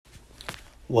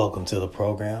Welcome to the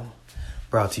program,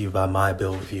 brought to you by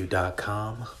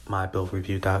mybuildreview.com.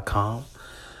 Mybuildreview.com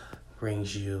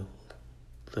brings you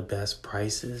the best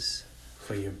prices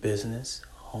for your business,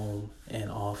 home, and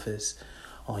office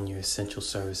on your essential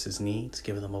services needs.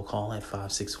 Give them a call at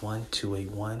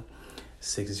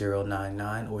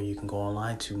 561-281-6099, or you can go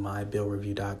online to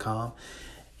mybuildreview.com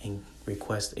and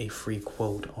request a free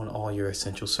quote on all your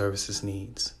essential services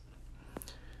needs.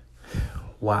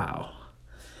 Wow.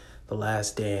 The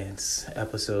Last Dance,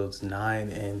 episodes 9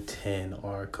 and 10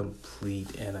 are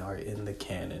complete and are in the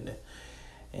canon.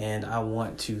 And I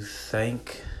want to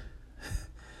thank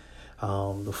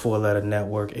the four-letter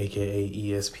network, a.k.a.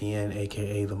 ESPN,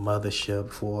 a.k.a. the mothership,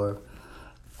 for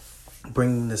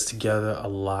bringing this together a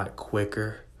lot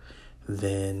quicker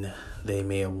than they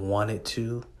may have wanted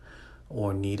to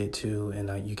or needed to.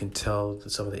 And you can tell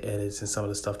some of the edits and some of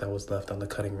the stuff that was left on the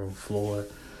cutting room floor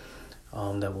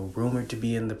that were rumored to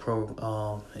be in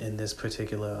the in this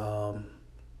particular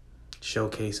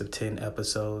showcase of 10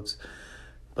 episodes.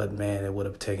 But man, it would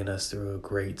have taken us through a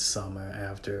great summer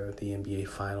after the NBA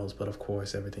Finals. But of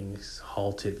course, everything's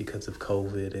halted because of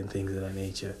COVID and things of that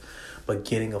nature. But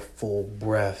getting a full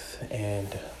breath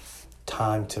and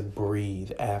time to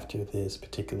breathe after these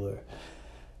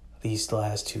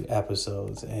last two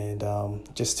episodes, and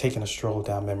just taking a stroll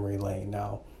down memory lane.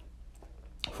 Now,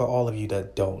 for all of you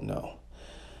that don't know,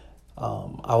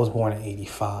 I was born in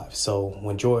 85. So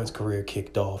when Jordan's career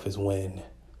kicked off is when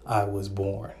I was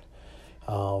born.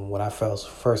 When I first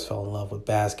fell in love with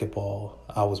basketball,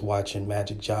 I was watching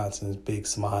Magic Johnson's Big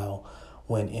Smile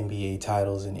win NBA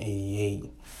titles in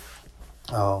 87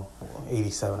 or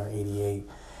 88.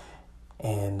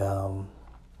 And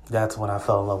that's when I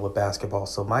fell in love with basketball.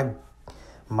 So my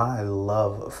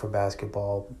love for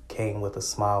basketball came with a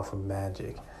smile from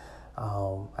Magic.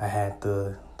 I had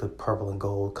the purple and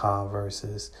gold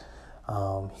Converses.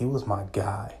 He was my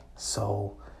guy.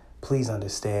 So please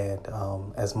understand,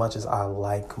 as much as I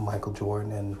like Michael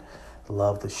Jordan and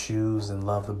love the shoes and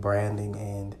love the branding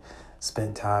and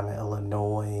spent time in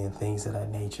Illinois and things of that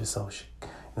nature. So,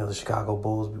 the Chicago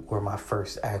Bulls were my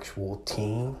first actual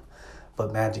team,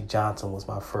 but Magic Johnson was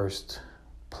my first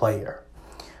player.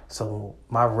 So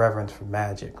my reverence for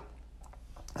Magic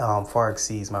far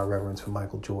exceeds my reverence for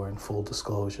Michael Jordan, full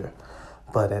disclosure.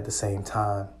 But at the same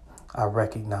time, I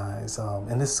recognize,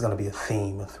 and this is going to be a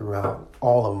theme throughout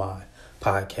all of my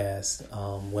podcasts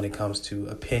when it comes to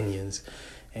opinions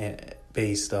and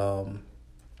based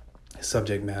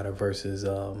subject matter versus,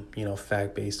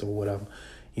 fact-based, or what I'm,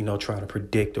 trying to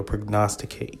predict or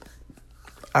prognosticate.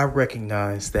 I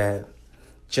recognize that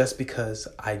just because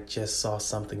I just saw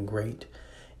something great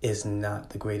is not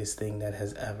the greatest thing that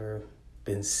has ever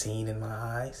been seen in my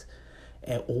eyes,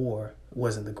 or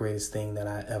wasn't the greatest thing that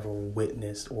I ever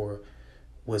witnessed, or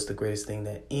was the greatest thing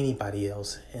that anybody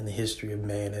else in the history of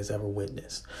man has ever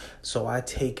witnessed. So I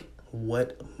take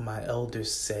what my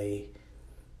elders say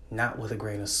not with a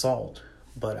grain of salt,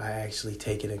 but I actually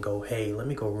take it and go, hey, let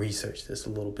me go research this a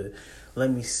little bit. Let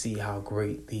me see how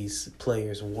great these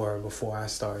players were before I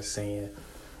start saying,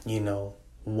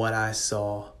 what I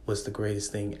saw was the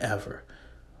greatest thing ever,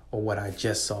 or what I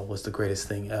just saw was the greatest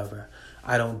thing ever.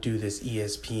 I don't do this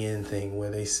ESPN thing where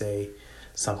they say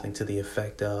something to the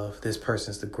effect of, this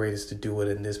person's the greatest to do it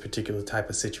in this particular type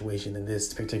of situation, in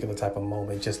this particular type of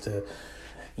moment, just to,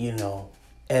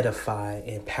 edify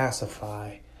and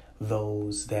pacify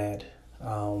those that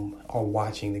are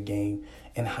watching the game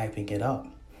and hyping it up.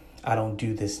 I don't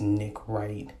do this Nick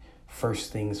Wright,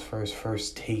 first things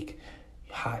first take,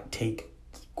 hot take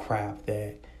crap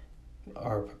that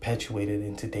are perpetuated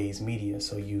in today's media.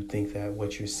 So you think that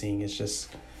what you're seeing is just,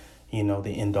 the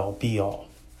end all be all.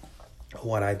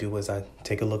 What I do is I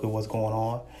take a look at what's going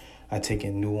on. I take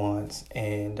in nuance,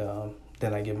 and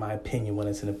then I give my opinion when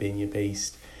it's an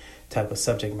opinion-based type of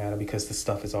subject matter, because the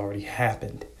stuff has already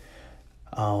happened.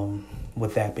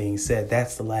 With that being said,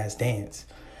 that's The Last Dance.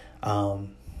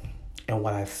 And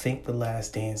what I think The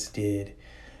Last Dance did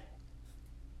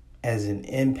as an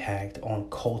impact on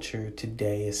culture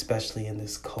today, especially in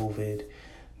this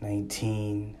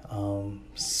COVID-19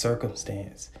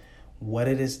 circumstance, what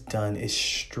it has done is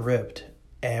stripped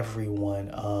everyone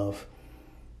of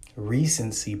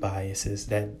recency biases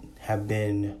that have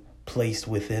been placed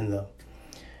within them.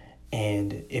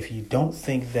 And if you don't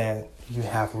think that you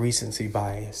have recency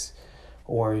bias,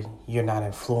 or you're not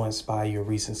influenced by your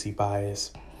recency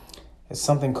bias, it's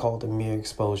something called the mere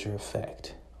exposure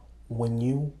effect. When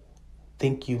you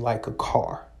think you like a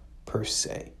car, per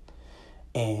se,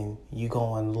 and you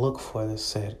go and look for the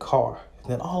said car,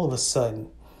 and then all of a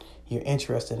sudden you're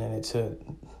interested in it to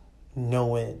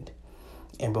no end,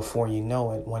 And before you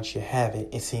know it, once you have it,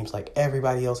 it seems like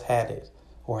everybody else had it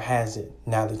or has it.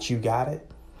 Now that you got it,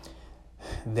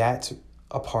 that's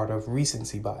a part of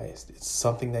recency bias. It's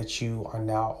something that you are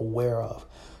now aware of.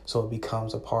 So it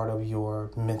becomes a part of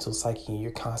your mental psyche.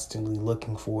 You're constantly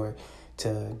looking for it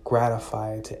to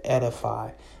gratify, to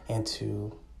edify, and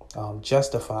to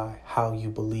justify how you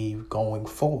believe going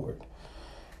forward.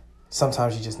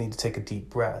 Sometimes you just need to take a deep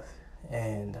breath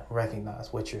and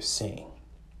recognize what you're seeing.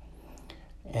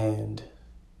 And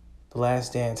The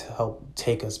Last Dance helped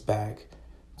take us back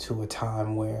to a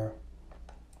time where,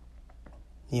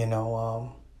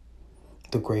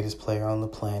 the greatest player on the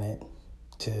planet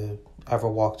to ever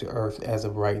walk the earth as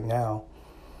of right now,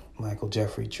 Michael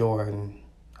Jeffrey Jordan,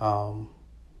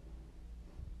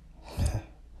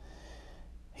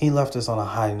 he left us on a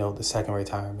high note, the second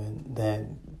retirement, that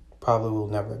probably will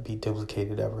never be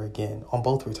duplicated ever again, on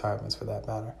both retirements for that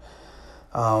matter.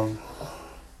 On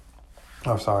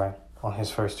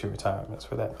his first two retirements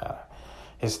for that matter.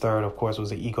 His third, of course,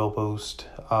 was an ego boost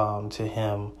to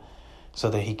him so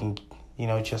that he can,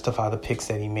 justify the picks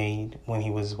that he made when he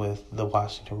was with the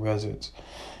Washington Wizards.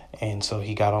 And so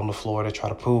he got on the floor to try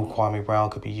to prove Kwame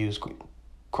Brown could be used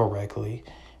correctly,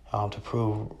 to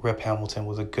prove Rip Hamilton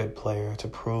was a good player, to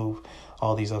prove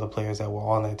all these other players that were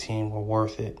on that team were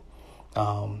worth it.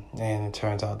 And it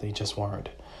turns out they just weren't.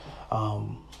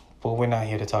 But we're not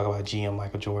here to talk about GM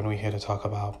Michael Jordan. We're here to talk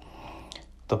about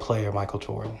the player Michael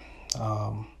Jordan.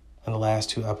 In the last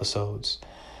two episodes,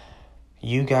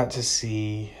 you got to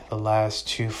see the last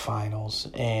two finals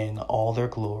in all their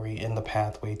glory in the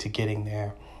pathway to getting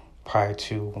there prior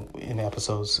to in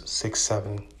episodes 5,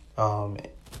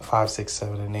 6,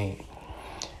 7, and 8.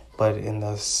 But in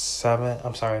the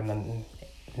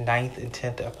ninth and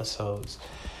 10th episodes,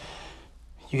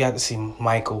 you got to see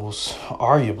Michael's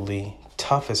arguably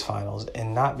toughest finals,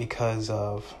 and not because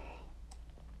of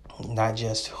not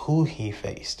just who he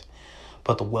faced,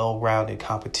 but the well-rounded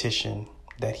competition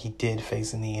that he did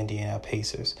face in the Indiana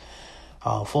Pacers.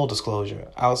 Full disclosure,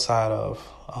 outside of,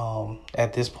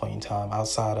 at this point in time,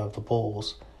 outside of the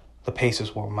Bulls, the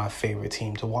Pacers were my favorite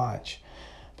team to watch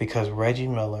because Reggie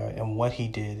Miller and what he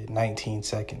did in 19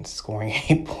 seconds, scoring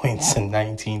 8 points in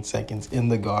 19 seconds in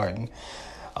the Garden,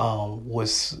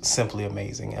 was simply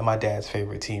amazing. And my dad's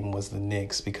favorite team was the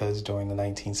Knicks because during the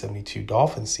 1972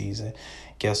 Dolphins season,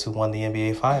 guess who won the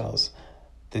NBA Finals?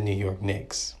 The New York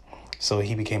Knicks. So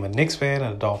he became a Knicks fan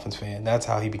and a Dolphins fan. That's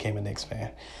how he became a Knicks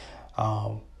fan.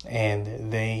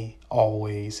 And they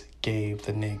always gave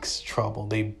the Knicks trouble.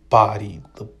 They bodied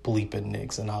the bleeping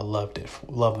Knicks, and I loved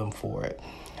them for it.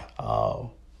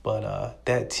 But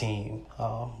that team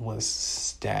was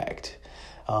stacked.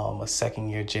 A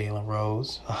second-year Jalen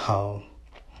Rose.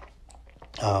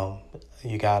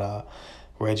 You got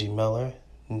Reggie Miller.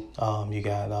 You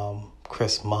got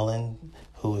Chris Mullin,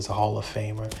 who is a Hall of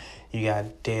Famer. You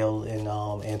got Dale and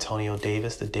Antonio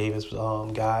Davis, the Davis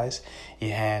guys.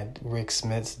 You had Rick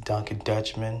Smits, Duncan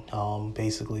Dutchman,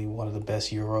 basically one of the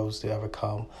best Euros to ever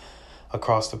come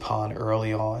across the pond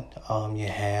early on. You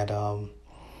had an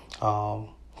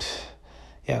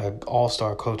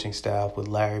all-star coaching staff with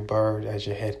Larry Bird as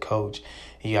your head coach.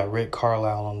 You got Rick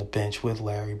Carlisle on the bench with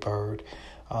Larry Bird,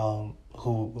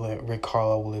 Rick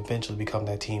Carlisle will eventually become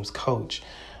that team's coach.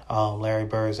 Larry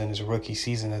Bird's in his rookie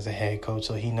season as a head coach,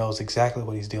 so he knows exactly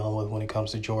what he's dealing with when it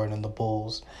comes to Jordan and the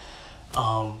Bulls.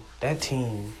 That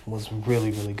team was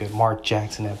really, really good. Mark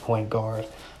Jackson at point guard,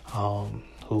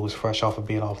 who was fresh off of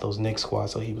being off those Knicks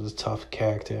squads, so he was a tough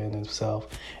character in himself.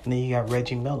 And then you got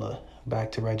Reggie Miller.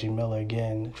 Back to Reggie Miller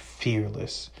again,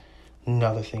 fearless.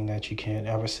 Another thing that you can't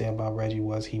ever say about Reggie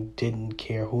was he didn't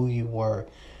care who you were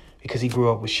because he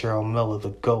grew up with Cheryl Miller, the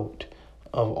GOAT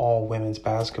of all women's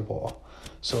basketball.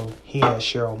 So he had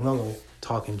Cheryl Miller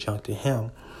talking junk to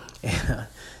him. And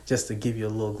just to give you a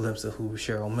little glimpse of who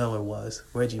Cheryl Miller was,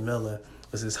 Reggie Miller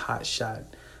was this hot shot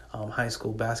high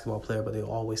school basketball player, but they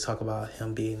always talk about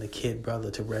him being the kid brother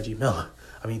to to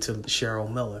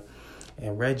Cheryl Miller.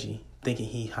 And Reggie, thinking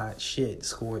he hot shit,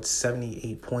 scored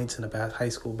 78 points in a high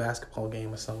school basketball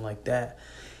game or something like that.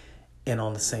 And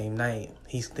on the same night,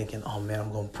 he's thinking, oh man,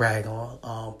 I'm going to brag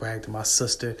to my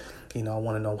sister. I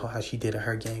want to know how she did in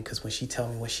her game, because when she tell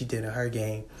me what she did in her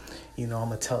game, I'm going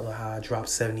to tell her how I dropped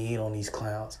 78 on these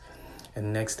clowns. And the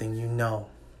next thing you know,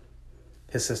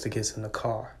 his sister gets in the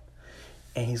car.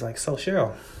 And he's like, so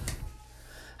Cheryl,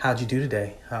 how'd you do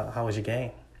today? How was your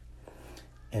game?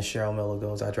 And Cheryl Miller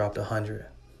goes, I dropped 100.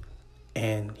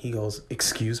 And he goes,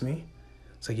 excuse me?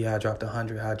 It's like, yeah, I dropped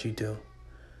 100. How'd you do?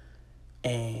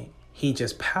 And he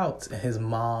just pouts, and his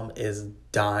mom is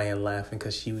dying laughing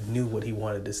because she knew what he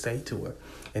wanted to say to her.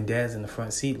 And Dad's in the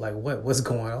front seat like, what's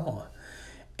going on?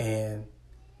 And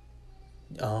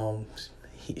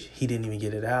he didn't even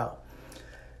get it out.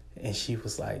 And she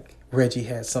was like, Reggie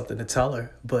had something to tell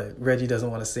her, but Reggie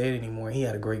doesn't want to say it anymore. He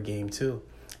had a great game too.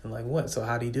 I'm like, what? So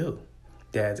how'd he do?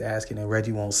 Dad's asking, and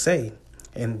Reggie won't say.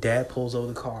 And Dad pulls over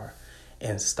the car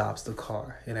and stops the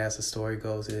car. And as the story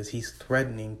goes, he's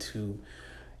threatening to,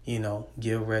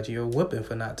 give Reggie a whipping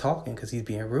for not talking because he's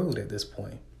being rude at this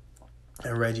point.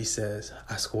 And Reggie says,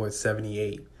 I scored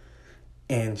 78.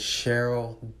 And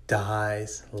Cheryl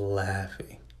dies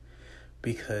laughing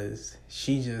because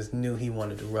she just knew he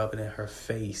wanted to rub it in her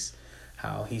face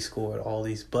how he scored all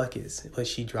these buckets, but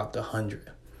she dropped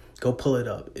 100. Go pull it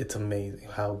up. It's amazing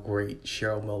how great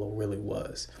Cheryl Miller really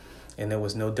was. And there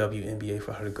was no WNBA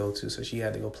for her to go to, so she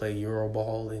had to go play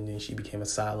Euroball, and then she became a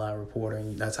sideline reporter,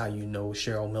 and that's how you know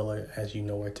Cheryl Miller as you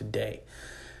know her today.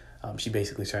 She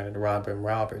basically turned into Robin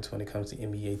Roberts when it comes to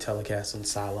NBA telecasts and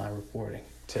sideline reporting,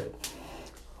 too.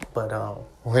 But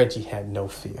Reggie had no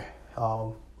fear.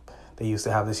 They used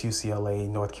to have this UCLA,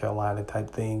 North Carolina type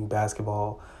thing,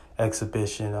 basketball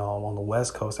exhibition on the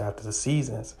West Coast after the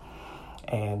seasons.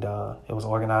 And it was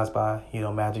organized by,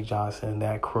 Magic Johnson and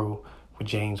that crew with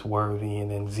James Worthy.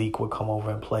 And then Zeke would come over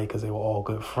and play because they were all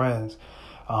good friends.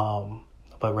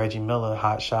 But Reggie Miller,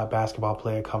 hot shot basketball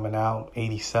player coming out,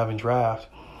 87 draft.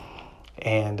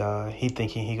 And he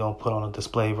thinking he going to put on a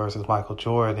display versus Michael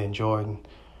Jordan. And Jordan,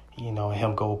 and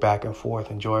him go back and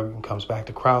forth. And Jordan comes back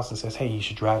to Krause and says, hey, you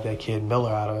should draft that kid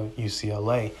Miller out of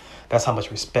UCLA. That's how much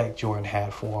respect Jordan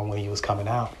had for him when he was coming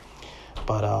out.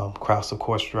 But Krause, of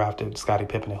course, drafted Scottie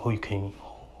Pippen, and who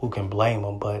can blame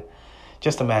him? But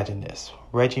just imagine this.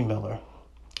 Reggie Miller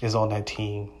is on that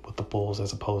team with the Bulls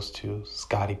as opposed to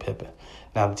Scottie Pippen.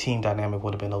 Now, the team dynamic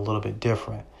would have been a little bit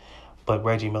different. But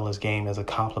Reggie Miller's game is a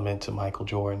compliment to Michael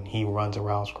Jordan. He runs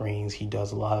around screens. He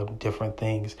does a lot of different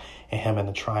things. And him in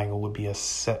the triangle would be a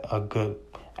good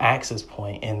access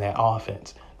point in that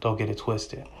offense. Don't get it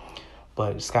twisted.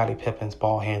 But Scottie Pippen's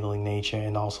ball handling nature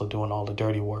and also doing all the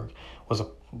dirty work was a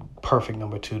perfect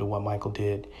number 2 to what Michael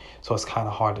did. So it's kind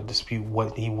of hard to dispute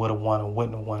what he would have won or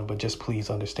wouldn't have won. But just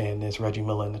please understand this. Reggie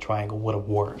Miller in the triangle would have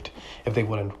worked if they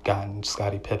would have gotten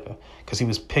Scottie Pippen. Because he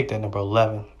was picked at number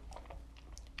 11.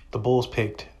 The Bulls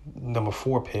picked number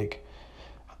 4 pick,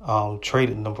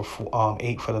 traded number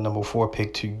 8 for the number 4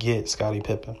 pick to get Scottie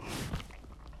Pippen.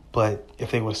 But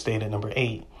if they would have stayed at number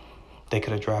 8, they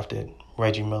could have drafted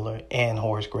Reggie Miller and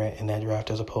Horace Grant in that draft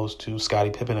as opposed to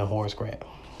Scottie Pippen and Horace Grant.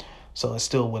 So it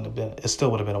still would have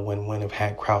been a win-win if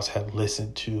Krause had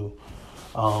listened to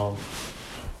Michael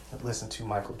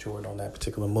Jordan on that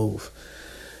particular move.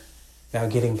 Now,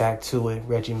 getting back to it,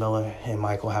 Reggie Miller and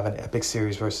Michael have an epic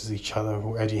series versus each other.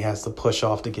 Reggie has to push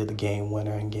off to get the game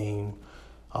winner in game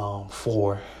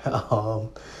 4.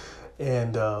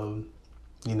 It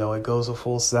goes a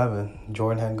full 7.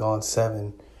 Jordan hadn't gone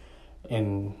 7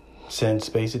 and since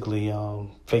basically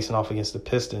facing off against the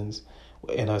Pistons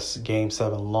in a game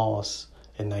 7 loss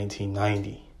in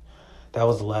 1990. That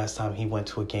was the last time he went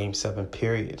to a game 7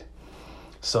 period.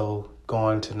 So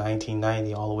going to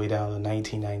 1990 all the way down to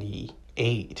 1998.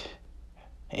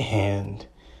 And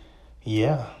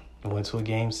went to a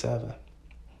game 7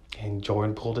 and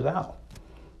Jordan pulled it out.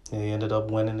 They ended up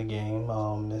winning the game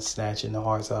and snatching the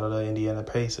hearts out of the Indiana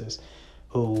Pacers,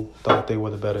 who thought they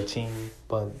were the better team,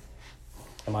 but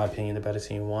in my opinion the better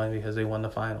team won because they won the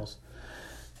finals.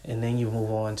 And then you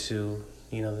move on to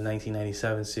the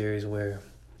 1997 series where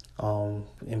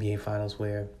NBA finals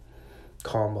where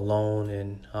Karl Malone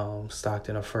and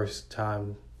Stockton are first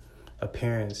time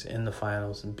appearance in the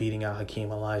finals and beating out Hakeem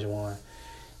Olajuwon,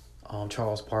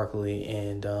 Charles Barkley,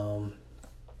 and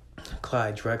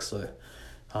Clyde Drexler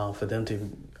for them to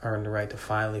earn the right to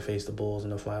finally face the Bulls in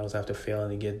the finals after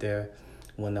failing to get there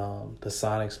when the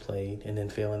Sonics played and then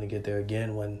failing to get there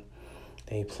again when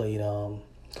they played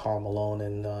Karl Malone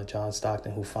and John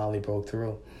Stockton, who finally broke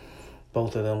through.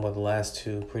 Both of them were the last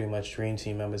 2 pretty much dream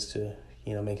team members to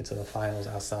make it to the finals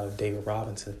outside of David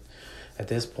Robinson at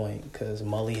this point because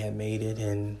Mully had made it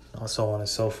and so on and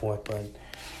so forth. But,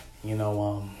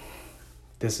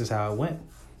 this is how it went.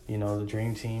 The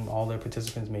dream team, all their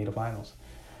participants made the finals,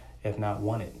 if not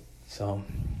won it. So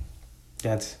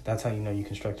that's how you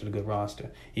constructed a good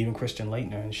roster. Even Christian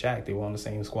Laettner and Shaq, they were on the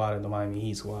same squad as the Miami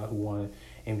Heat squad who won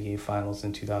NBA Finals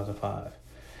in 2005.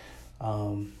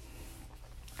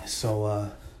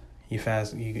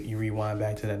 You rewind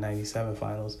back to that 97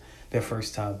 finals. Their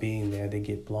first time being there, they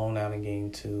get blown out in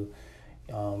game 2.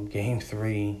 Game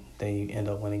 3, they end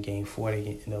up winning game 4.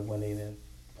 They end up winning. The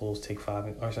Bulls take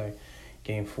 5.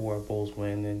 Game 4, Bulls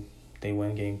win, and they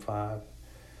win game 5.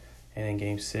 And in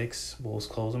game 6, Bulls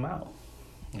close them out,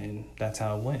 and that's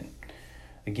how it went.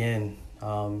 Again,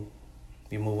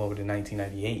 You move over to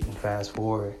 1998 and fast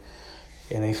forward,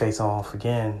 and they face off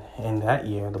again. And that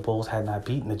year, the Bulls had not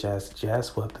beaten the Jazz. The Jazz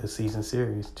swept the season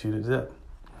series 2-0.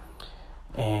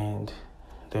 And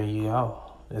there you go.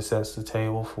 It sets the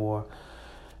table for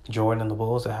Jordan and the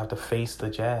Bulls to have to face the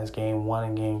Jazz game 1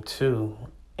 and game 2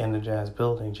 in the Jazz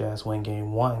building. Jazz win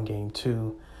game 1, game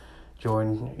 2.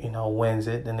 Jordan, wins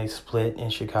it. Then they split in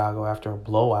Chicago after a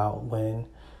blowout win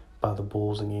by the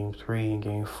Bulls in game 3 and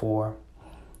game 4.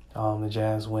 The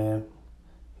Jazz win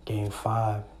game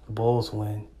 5. The Bulls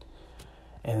win.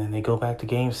 And then they go back to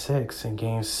game 6. And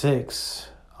game 6,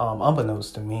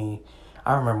 unbeknownst to me,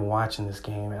 I remember watching this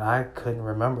game, and I couldn't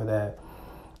remember that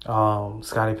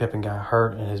Scottie Pippen got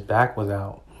hurt and his back was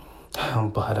out.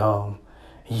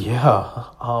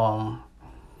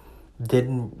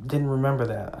 Didn't remember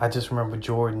that. I just remember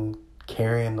Jordan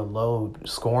carrying the load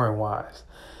scoring-wise.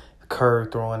 Kerr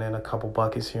throwing in a couple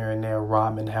buckets here and there.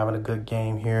 Rodman having a good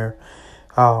game here.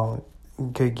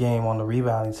 Good game on the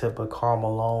rebounding tip, but Karl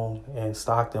Malone and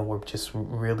Stockton were just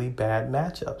really bad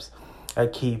matchups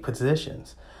at key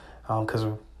positions. Because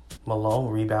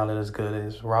Malone rebounded as good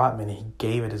as Rodman. He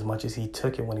gave it as much as he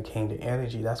took it when it came to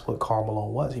energy. That's what Karl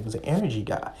Malone was. He was an energy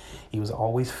guy. He was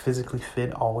always physically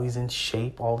fit, always in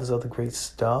shape, all this other great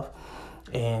stuff.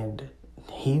 And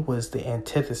he was the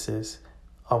antithesis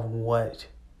of what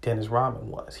Dennis Rodman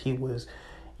was. He was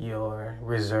your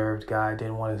reserved guy,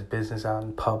 didn't want his business out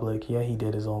in public. Yeah, he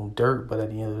did his own dirt, but at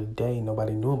the end of the day,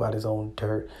 nobody knew about his own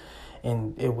dirt.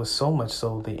 And it was so much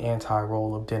so the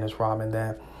anti-role of Dennis Rodman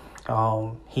that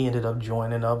he ended up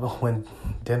joining up when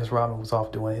Dennis Rodman was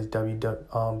off doing his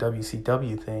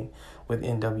WCW thing with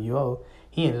NWO.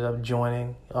 He ended up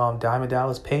joining Diamond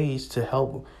Dallas Page to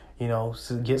help,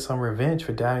 to get some revenge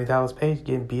for Diamond Dallas Page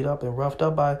getting beat up and roughed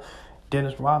up by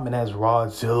Dennis Rodman as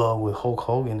Rodzilla with Hulk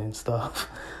Hogan and stuff.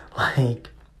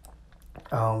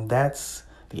 That's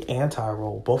the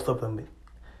anti-role. Both of them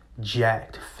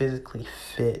jacked, physically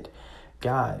fit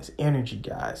guys, energy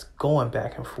guys, going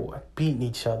back and forth, beating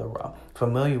each other up,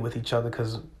 familiar with each other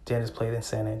because Dennis played in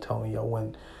San Antonio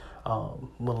when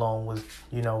Malone was,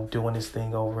 doing his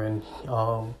thing over in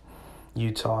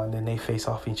Utah, and then they face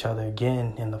off each other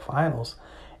again in the finals.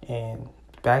 And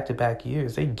back-to-back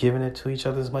years, they giving it to each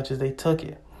other as much as they took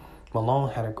it. Malone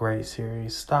had a great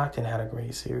series. Stockton had a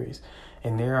great series.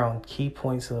 And they're on key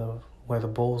points of where the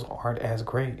Bulls aren't as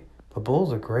great. The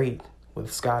Bulls are great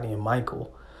with Scottie and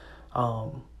Michael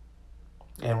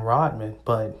and Rodman.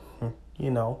 But,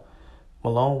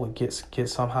 Malone would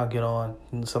somehow get on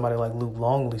somebody like Luke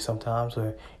Longley sometimes,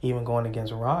 or even going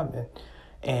against Rodman.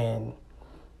 And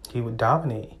he would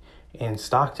dominate. And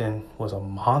Stockton was a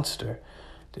monster.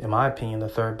 In my opinion, the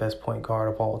third best point guard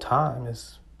of all time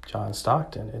is John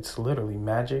Stockton. It's literally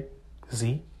Magic,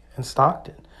 Zeke, and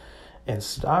Stockton. And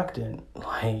Stockton,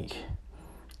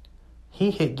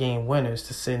 he hit game winners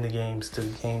to send the games to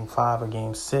game 5 or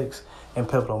game 6 in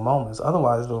pivotal moments.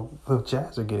 Otherwise, the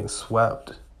Jazz are getting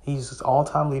swept. He's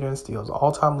all-time leader in steals,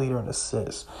 all-time leader in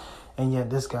assists. And yet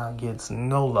this guy gets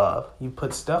no love. You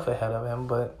put Steph ahead of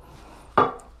him,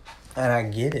 and I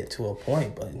get it to a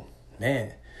point, but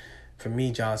man, for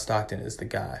me, John Stockton is the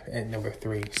guy at number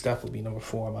 3. Steph would be number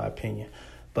 4 in my opinion.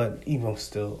 But even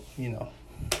still,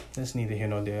 it's neither here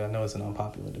nor there. I know it's an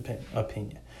unpopular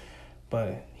opinion.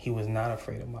 But he was not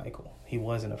afraid of Michael. He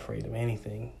wasn't afraid of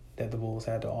anything that the Bulls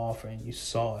had to offer, and you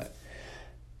saw it.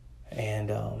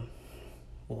 And,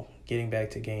 getting back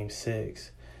to Game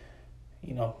 6,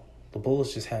 the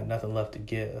Bulls just had nothing left to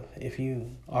give. If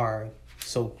you are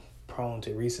so prone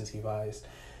to recency bias,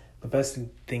 the best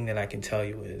thing that I can tell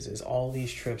you is all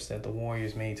these trips that the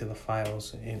Warriors made to the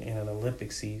finals in an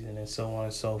Olympic season and so on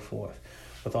and so forth.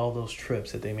 With all those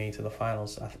trips that they made to the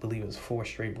finals, I believe it was 4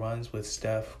 straight runs with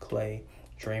Steph, Clay,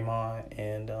 Draymond,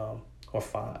 and or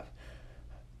 5.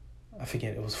 I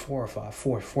forget, it was 4 or 5.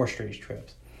 Four straight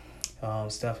trips.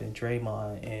 Steph and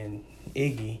Draymond and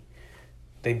Iggy,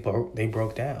 they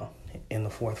broke down in the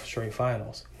 4th straight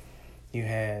finals. You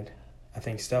had, I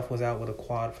think Steph was out with a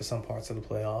quad for some parts of the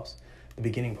playoffs, the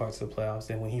beginning parts of the playoffs.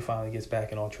 Then when he finally gets back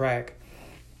and on track,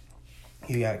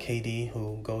 you got KD,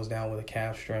 who goes down with a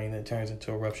calf strain that turns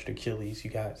into a ruptured Achilles. You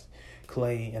got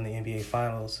Clay in the NBA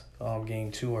Finals,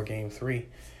 Game 2 or Game 3,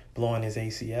 blowing his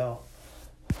ACL.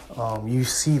 You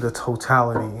see the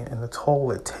totality and the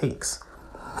toll it takes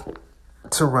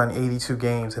to run 82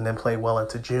 games and then play well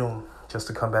into June just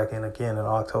to come back in again in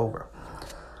October.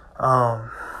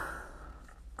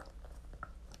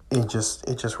 It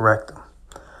just wrecked him.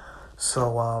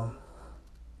 So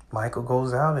Michael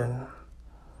goes out and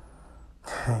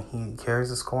he carries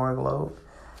the scoring load,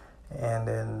 and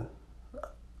then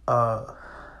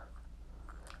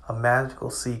a magical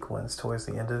sequence towards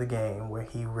the end of the game where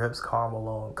he rips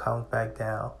Carmelo and comes back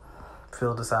down.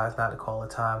 Phil decides not to call a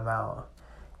timeout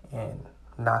and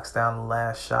knocks down the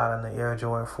last shot in the Air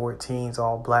Jordan 14s,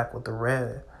 all black with the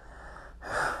red.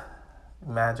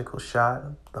 Magical shot,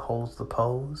 holds the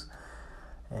pose,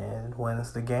 and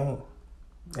wins the game.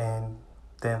 And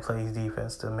then plays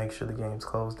defense to make sure the game's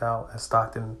closed out. And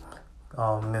Stockton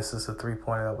misses a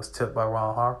three-pointer that was tipped by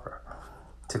Ron Harper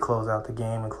to close out the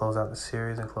game and close out the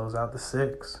series and close out the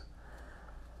six.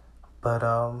 But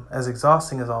as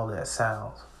exhausting as all that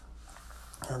sounds,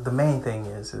 the main thing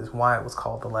is why it was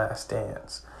called The Last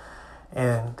Dance.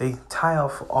 And they tie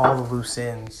off all the loose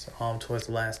ends towards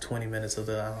the last 20 minutes of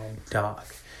the doc.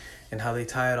 And how they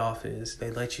tie it off is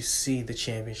they let you see the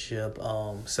championship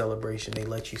celebration. They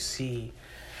let you see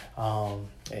an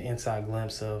inside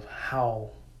glimpse of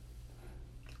how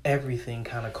everything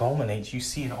kind of culminates. You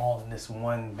see it all in this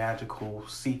one magical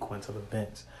sequence of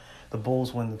events. The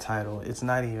Bulls win the title. It's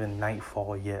not even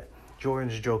nightfall yet.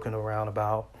 Jordan's joking around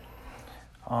about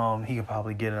he could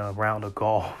probably get in a round of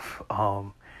golf.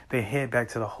 They head back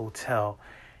to the hotel,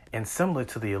 and similar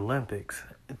to the Olympics,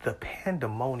 the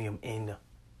pandemonium in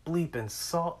bleeping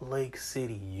Salt Lake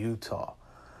City, Utah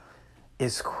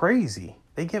is crazy.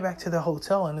 They get back to the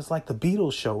hotel, and it's like the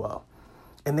Beatles show up,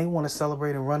 and they want to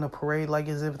celebrate and run a parade like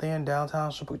as if they're in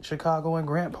downtown Chicago and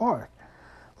Grant Park.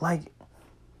 Like,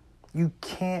 you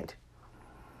can't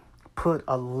put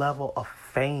a level of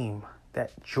fame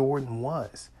that Jordan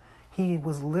was. He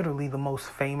was literally the most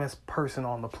famous person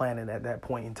on the planet at that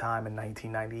point in time in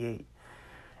 1998.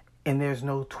 And there's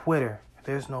no Twitter.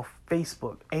 There's no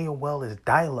Facebook. AOL is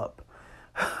dial-up.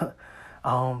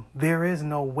 There is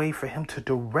no way for him to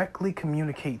directly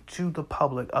communicate to the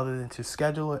public other than to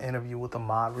schedule an interview with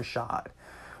Ahmad Rashad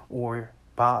or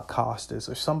Bob Costas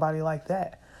or somebody like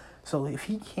that. So if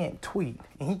he can't tweet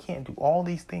and he can't do all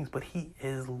these things, but he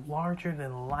is larger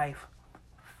than life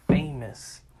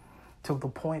famous to the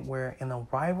point where in a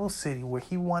rival city where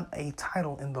he won a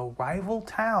title in the rival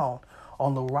town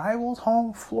on the rival's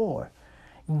home floor,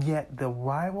 yet the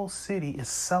rival city is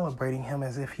celebrating him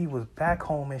as if he was back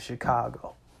home in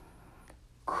Chicago.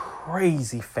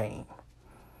 Crazy fame.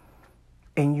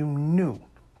 And you knew,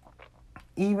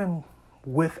 even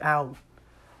while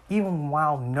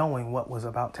knowing what was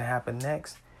about to happen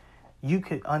next, you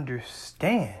could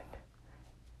understand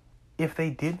if they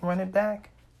did run it back,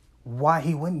 why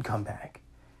he wouldn't come back.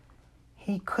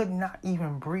 He could not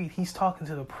even breathe. He's talking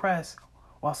to the press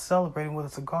while celebrating with a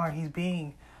cigar. He's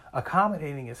being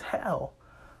accommodating as hell.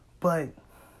 But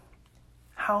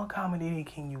how accommodating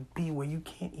can you be where you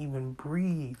can't even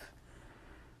breathe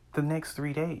the next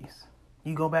 3 days?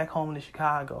 You go back home to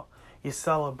Chicago. You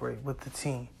celebrate with the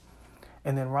team.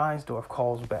 And then Reinsdorf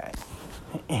calls back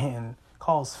and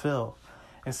calls Phil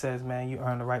and says, man, you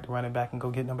earned the right to run it back and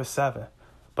go get number 7.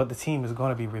 But the team is going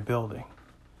to be rebuilding.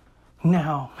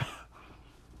 Now,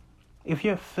 if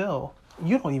you're Phil,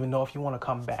 you don't even know if you want to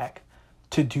come back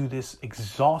to do this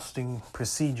exhausting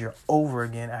procedure over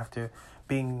again after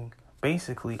being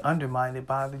basically undermined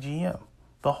by the GM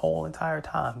the whole entire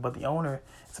time. But the owner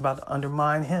is about to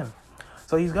undermine him.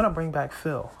 So he's going to bring back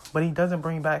Phil. But he doesn't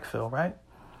bring back Phil, right?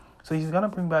 So he's going to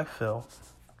bring back Phil.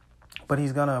 But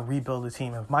he's going to rebuild the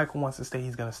team. If Michael wants to stay,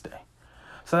 he's going to stay.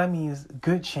 So that means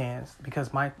good chance,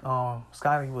 because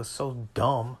Scotty was so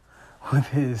dumb with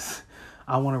his,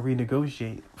 I want to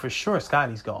renegotiate. For sure,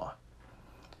 Scotty's gone.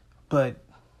 But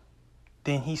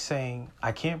then he's saying,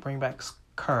 I can't bring back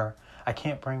Kerr. I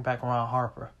can't bring back Ron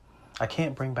Harper. I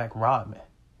can't bring back Rodman.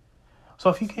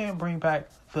 So if you can't bring back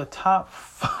the top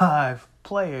 5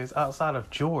 players outside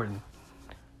of Jordan,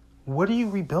 what are you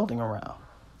rebuilding around?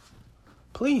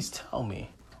 Please tell me.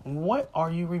 What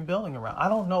are you rebuilding around? I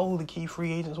don't know who the key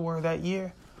free agents were that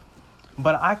year,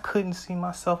 but I couldn't see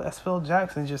myself as Phil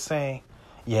Jackson just saying,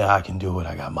 yeah, I can do it.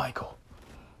 I got Michael.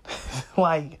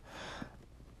 Like,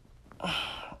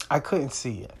 I couldn't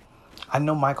see it. I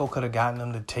know Michael could have gotten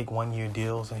them to take 1-year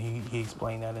deals, and he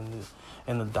explained that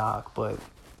in the doc, but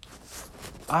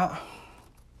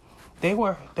they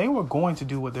were going to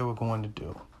do what they were going to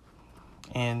do.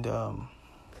 And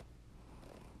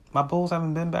my Bulls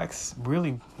haven't been back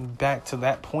to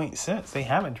that point since. They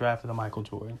haven't drafted a Michael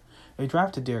Jordan. They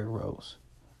drafted Derrick Rose.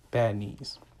 Bad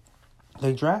knees.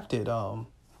 They drafted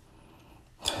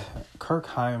Kirk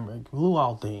Heinrich, Lou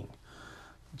Alding,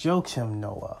 Joakim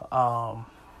Noah.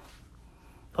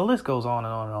 The list goes on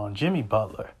and on and on. Jimmy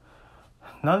Butler.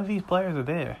 None of these players are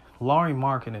there. Lauri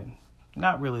Markkanen,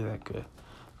 not really that good.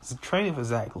 It's traded for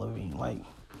Zach LaVine. Like,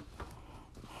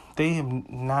 they have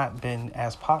not been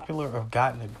as popular or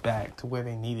gotten it back to where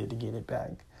they needed to get it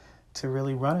back to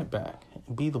really run it back.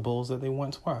 be the Bulls that they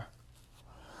once were.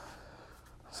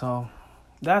 So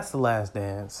that's The Last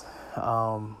Dance.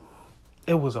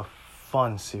 It was a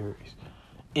fun series,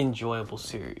 enjoyable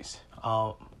series.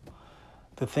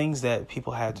 The things that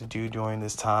people had to do during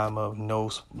this time of no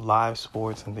live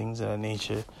sports and things of that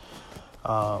nature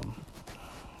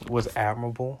was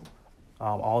admirable.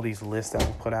 All these lists that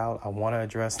were put out, I want to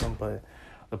address them, but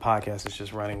the podcast is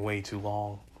just running way too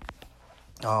long.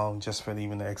 Just for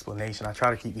even the explanation. I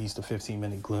try to keep these to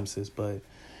 15-minute glimpses, but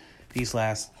these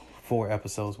last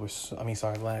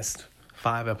last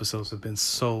 5 episodes have been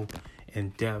so in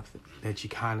depth that you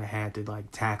kind of had to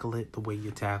like tackle it the way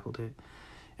you tackled it.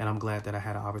 And I'm glad that I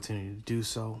had an opportunity to do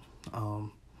so. I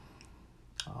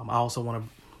also want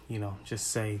to, just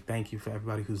say thank you for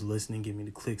everybody who's listening, give me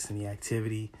the clicks and the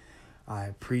activity. I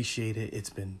appreciate it. It's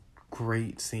been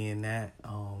great seeing that,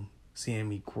 seeing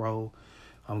me grow.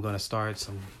 I'm going to start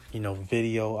some,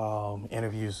 video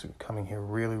interviews coming here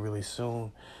really, really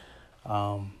soon.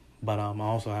 But I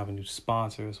also have a new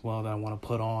sponsor as well that I want to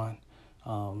put on.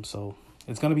 So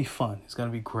it's going to be fun. It's going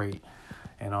to be great.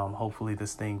 And hopefully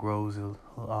this thing grows and,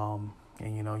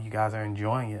 you guys are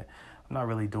enjoying it. I'm not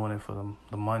really doing it for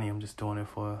the money. I'm just doing it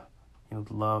for, the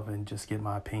love and just get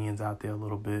my opinions out there a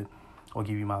little bit or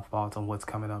give you my thoughts on what's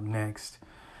coming up next.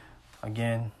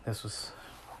 Again, this was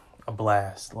a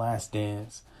blast. Last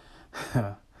Dance.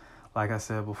 Like I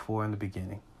said before in the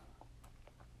beginning.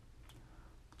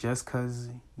 Just because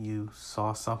you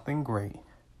saw something great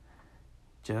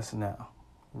just now,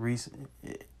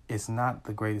 it's not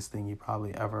the greatest thing you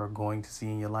probably ever are going to see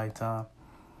in your lifetime.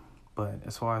 But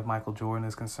as far as Michael Jordan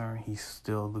is concerned, he's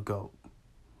still the GOAT.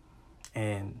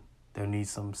 And there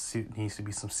needs to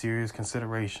be some serious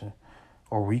consideration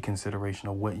or reconsideration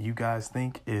of what you guys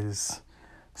think is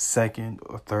second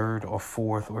or third or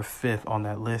fourth or fifth on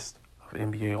that list of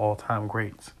NBA all-time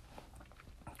greats.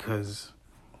 Because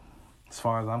as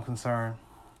far as I'm concerned,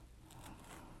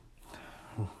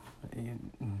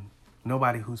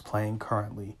 nobody who's playing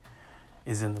currently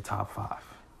is in the top 5.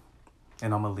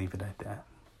 And I'm going to leave it at that.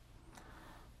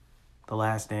 The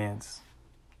Last Dance,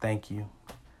 thank you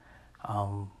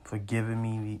for giving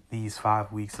me these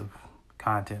 5 weeks of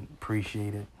content.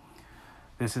 Appreciate it.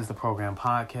 This is the Program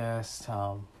Podcast.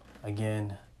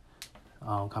 Again,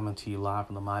 coming to you live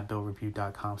from the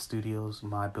MyBillReview.com studios,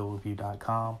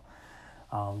 MyBillReview.com.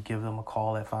 Give them a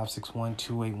call at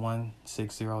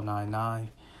 561-281-6099.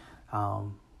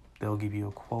 They'll give you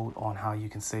a quote on how you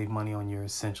can save money on your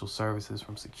essential services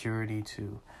from security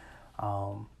to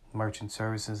merchant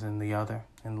services and the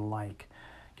like.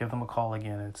 Give them a call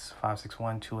again. It's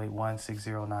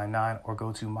 561-281-6099 or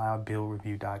go to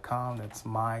mybillreview.com. That's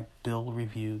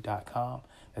mybillreview.com.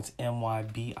 That's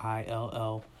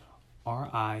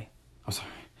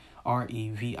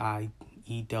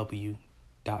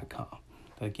REVIEW.com.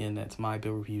 Again, that's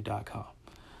mybillreview.com.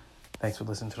 Thanks for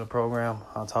listening to the program.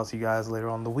 I'll talk to you guys later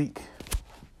on in the week.